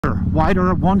wider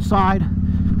at one side.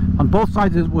 On both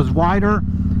sides it was wider,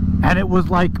 and it was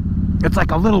like, it's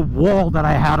like a little wall that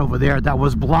I had over there that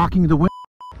was blocking the wind.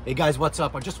 Hey guys, what's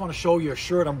up? I just want to show you a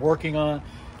shirt I'm working on.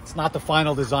 It's not the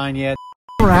final design yet.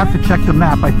 I have to check the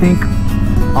map. I think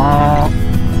oh,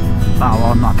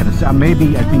 I'm not gonna say,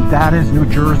 maybe, I think that is New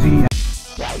Jersey.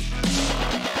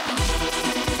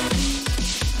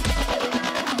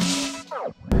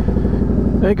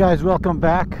 Hey guys, welcome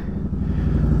back.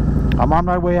 I'm on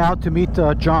my way out to meet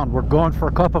John. We're going for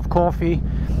a cup of coffee,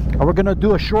 and we're gonna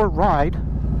do a short ride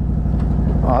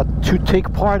to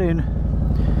take part in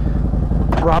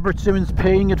Robert Simmons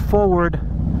Paying It Forward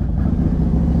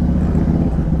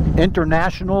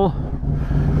International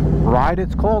Ride,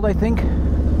 it's called, I think.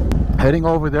 Heading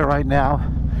over there right now.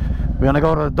 We're gonna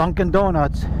go to Dunkin'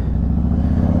 Donuts.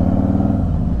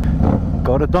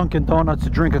 Go to Dunkin' Donuts to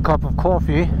drink a cup of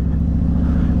coffee,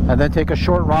 and then take a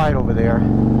short ride over there,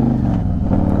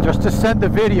 just to send the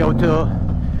video to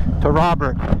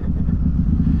Robert.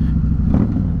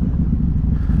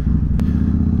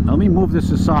 Let me move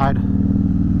this aside,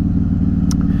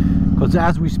 because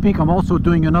as we speak I'm also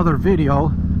doing another video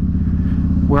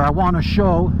where I want to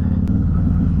show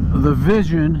the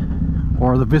vision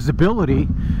or the visibility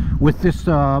with this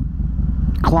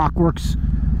Klock Werks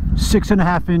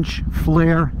 6.5-inch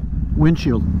flare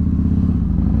windshield.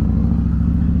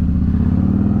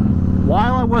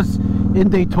 While I was in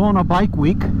Daytona Bike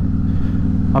Week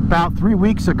about 3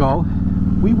 weeks ago,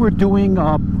 we were doing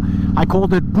I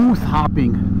called it booth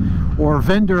hopping or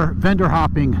vendor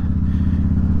hopping.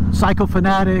 Cycle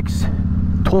Fanatics,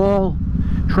 Tall,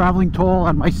 Traveling Tall,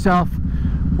 and myself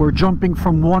were jumping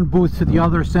from one booth to the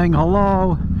other, saying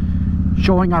hello,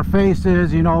 showing our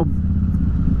faces, you know,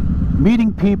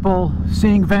 meeting people,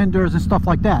 seeing vendors and stuff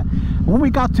like that. When we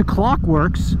got to Klock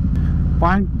Werks,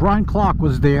 Brian Klock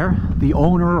was there, the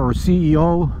owner or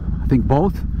CEO, I think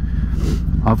both,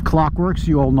 of Klock Werks,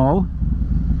 you all know.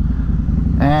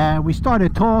 And we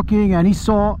started talking, and he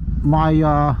saw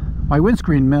my my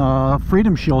windscreen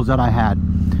Freedom Shields that I had,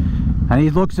 and he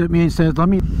looks at me and says, let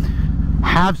me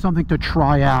have something to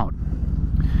try out.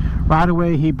 Right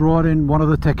away he brought in one of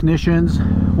the technicians,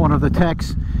 one of the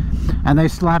techs, and they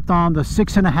slapped on the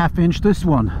 6.5-inch, this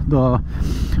one,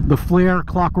 the flare,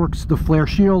 Klock Werks, the flare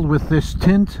shield with this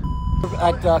tint.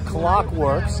 At Klock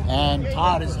Werks, and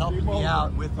Todd is helping me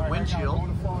out with the windshield.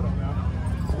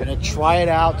 I'm gonna try it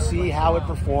out, see how it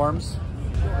performs.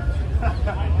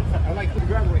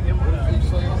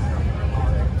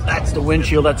 That's the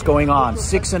windshield that's going on.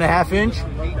 6.5-inch.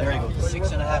 There you go,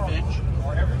 6.5-inch.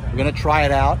 We're gonna try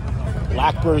it out.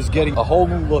 Blackbird is getting a whole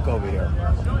new look over here.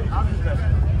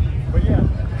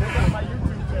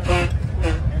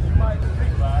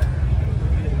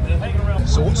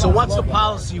 So what's the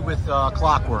policy with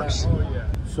Klock Werks?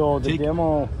 So the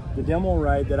demo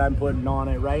ride that I'm putting on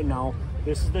it right now,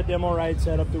 this is the demo ride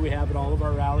setup that we have at all of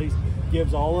our rallies.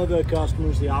 Gives all of the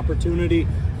customers the opportunity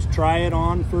to try it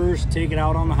on first, take it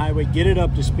out on the highway, get it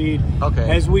up to speed. Okay.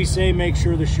 As we say, make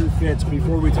sure the shoe fits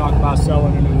before we talk about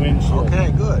selling a new windshield.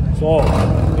 Okay, good. So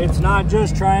it's not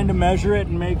just trying to measure it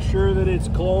and make sure that it's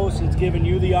close. It's giving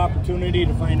you the opportunity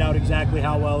to find out exactly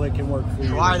how well it can work for you.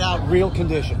 Try it out, real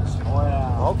conditions. Oh,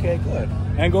 yeah. Okay, good.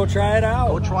 And go try it out.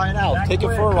 Go try it out. Take it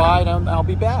for a ride, and I'll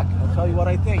be back. I'll tell you what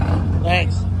I think.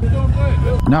 Thanks.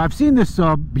 Now, I've seen this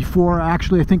before,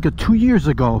 actually, I think 2 years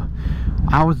ago.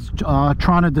 I was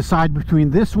trying to decide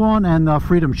between this one and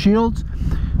Freedom Shields,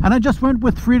 and I just went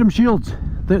with Freedom Shields.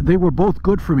 They were both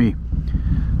good for me.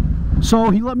 So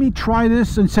he let me try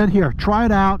this and said, here, try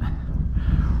it out,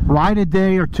 ride a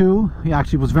day or two. He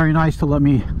actually was very nice to let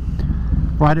me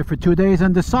ride it for 2 days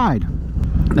and decide.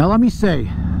 Now let me say,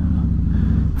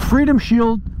 Freedom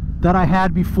Shield that I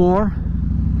had before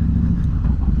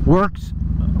worked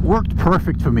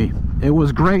perfect for me. It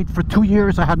was great for 2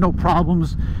 years. I had no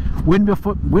problems. Wind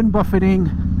buffeting,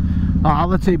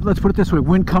 let's put it this way,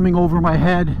 wind coming over my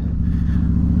head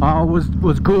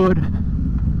was good.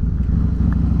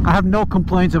 I have no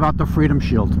complaints about the Freedom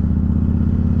Shield.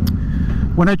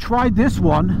 When I tried this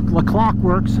one, the Klock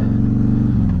Werks,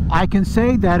 I can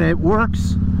say that it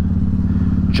works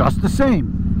just the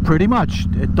same, pretty much.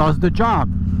 It does the job.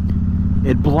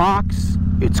 It blocks,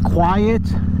 it's quiet.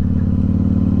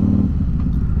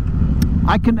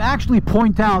 I can actually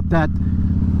point out that,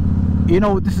 you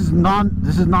know, this is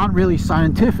not really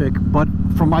scientific, but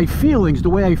from my feelings, the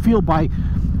way I feel by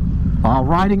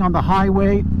riding on the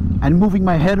highway and moving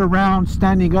my head around,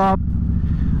 standing up,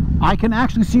 I can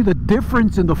actually see the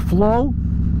difference in the flow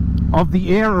of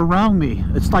the air around me.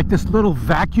 It's like this little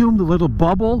vacuum, the little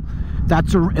bubble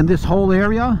that's in this whole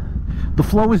area. The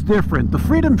flow is different. The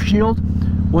Freedom Shield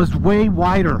was way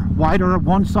wider at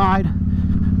one side.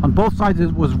 On both sides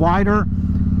it was wider,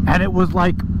 and it was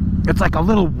like, it's like a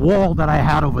little wall that I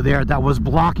had over there that was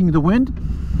blocking the wind.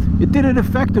 It did it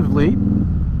effectively.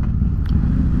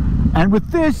 And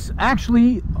with this,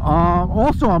 actually,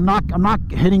 also I'm not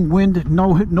hitting wind. No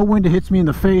wind hits me in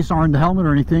the face or in the helmet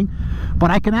or anything, but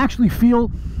I can actually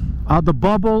feel the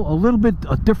bubble a little bit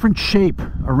a different shape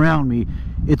around me.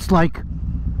 It's like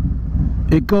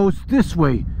it goes this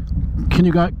way. Can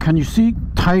you see?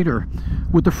 Tighter.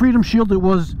 With the Freedom Shield, it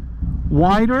was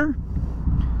wider.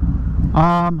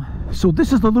 So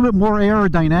this is a little bit more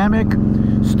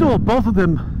aerodynamic. Still, both of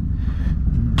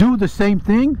them do the same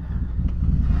thing.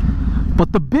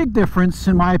 But the big difference,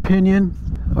 in my opinion,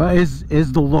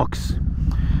 is the looks.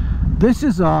 This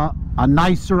is a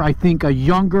nicer, I think, a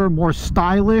younger, more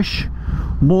stylish,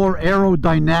 more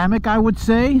aerodynamic, I would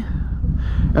say,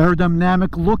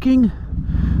 aerodynamic looking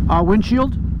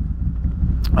windshield.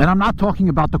 And I'm not talking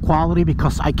about the quality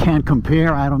because I can't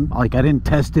compare. I didn't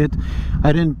test it.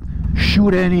 I didn't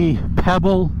shoot any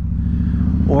pebble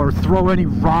or throw any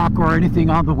rock or anything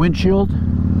on the windshield.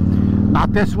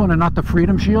 Not this one and not the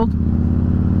Freedom Shield.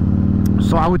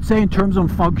 So I would say in terms of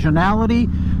functionality,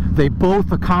 they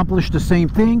both accomplish the same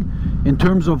thing. In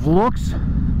terms of looks,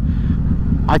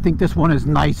 I think this one is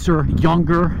nicer,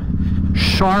 younger,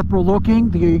 sharper looking.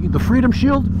 The Freedom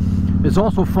Shield is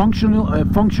also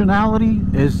functionality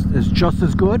is just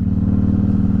as good,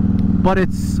 but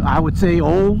it's, I would say,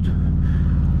 old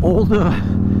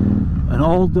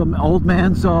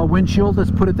man's windshield, let's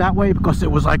put it that way, because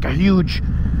it was like a huge,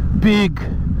 big,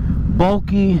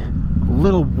 bulky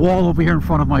little wall over here in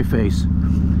front of my face.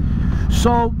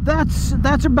 So that's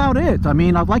about it. I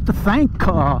mean, I'd like to thank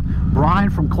Brian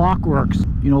from Klock Werks,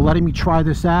 you know, letting me try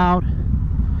this out.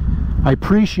 I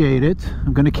appreciate it.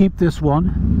 I'm going to keep this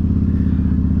one.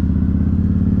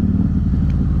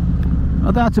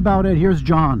 That's about it. Here's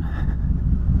John.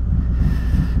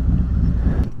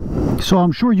 So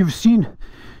I'm sure you've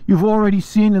already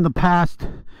seen in the past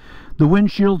the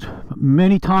windshield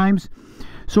many times.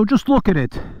 So just look at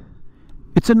it.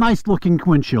 It's a nice looking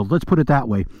windshield, let's put it that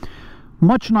way.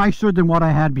 Much nicer than what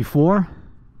I had before.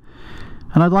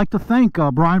 And I'd like to thank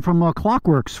Brian from Klock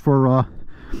Werks for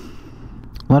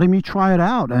letting me try it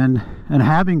out and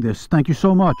having this. Thank you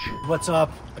so much. What's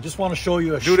up? I just want to show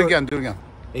you a shirt. Do it again.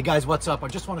 Hey guys, what's up? I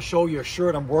just want to show you a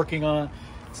shirt I'm working on.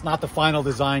 It's not the final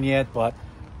design yet, but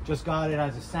just got it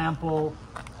as a sample.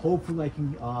 Hopefully I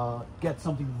can get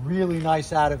something really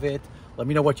nice out of it. Let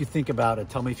me know what you think about it.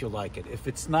 Tell me if you like it. If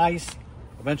it's nice,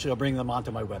 eventually I'll bring them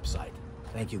onto my website.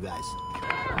 Thank you guys.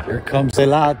 Here comes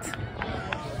Elat,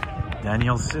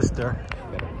 Daniel's sister.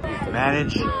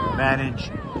 Manage.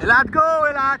 Elat, go,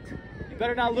 Elat! You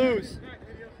better not lose.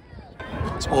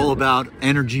 It's all about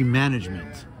energy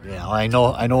management. Yeah, I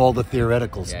know all the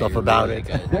theoretical stuff about it.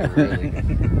 Go,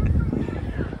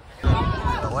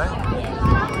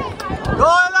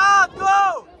 Elat,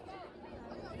 go!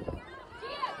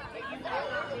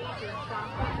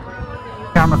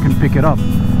 Camera can pick it up,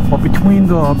 but between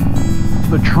the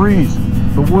trees,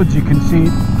 the woods, you can see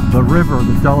the river,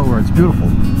 the Delaware. It's beautiful.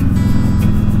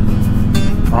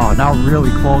 Oh, now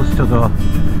really close to the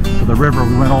river.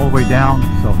 We went all the way down.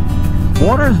 So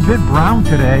water is a bit brown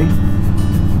today.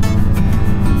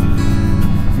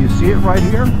 You see it right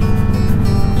here?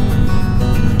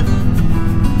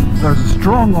 There's a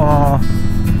strong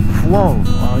flow.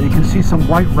 You can see some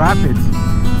white rapids.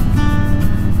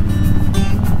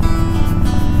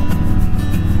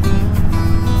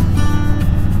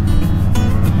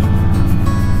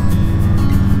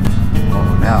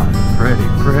 Oh, now pretty.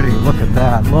 Look at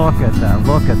that. Look at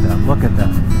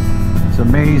that. It's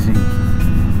amazing.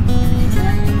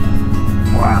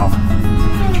 Wow.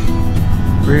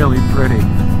 Really pretty.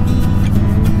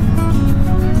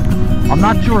 I'm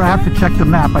not sure. I have to check the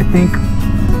map. I think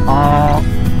well,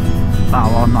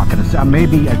 I'm not gonna say.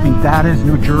 Maybe I think that is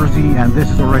New Jersey and this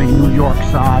is already New York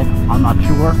side. I'm not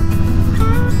sure.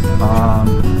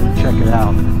 Check it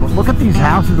out. But look at these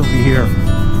houses over here.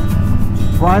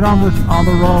 Right on the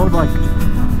road. Like,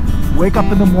 wake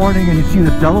up in the morning and you see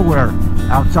the Delaware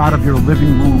outside of your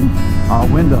living room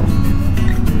window.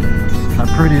 How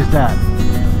pretty is that?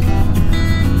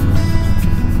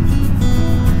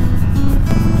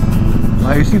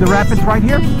 You see the rapids right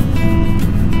here?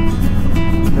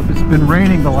 It's been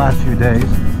raining the last few days.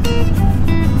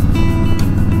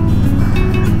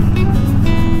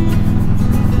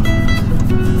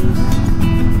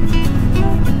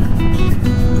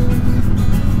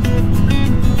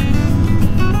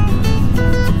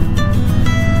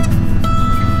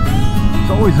 It's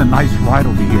always a nice ride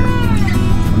over here.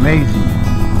 Amazing.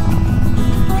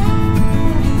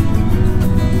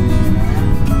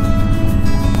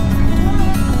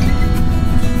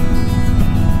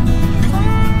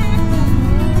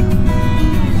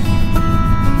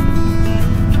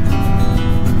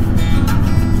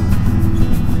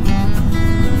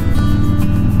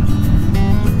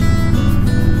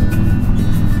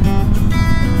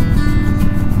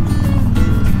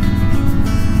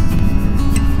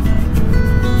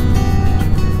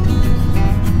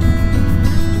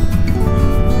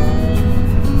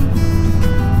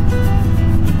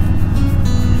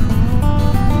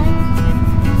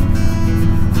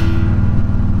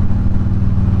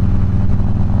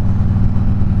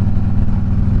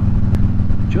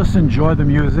 just enjoy the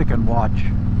music and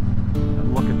watch.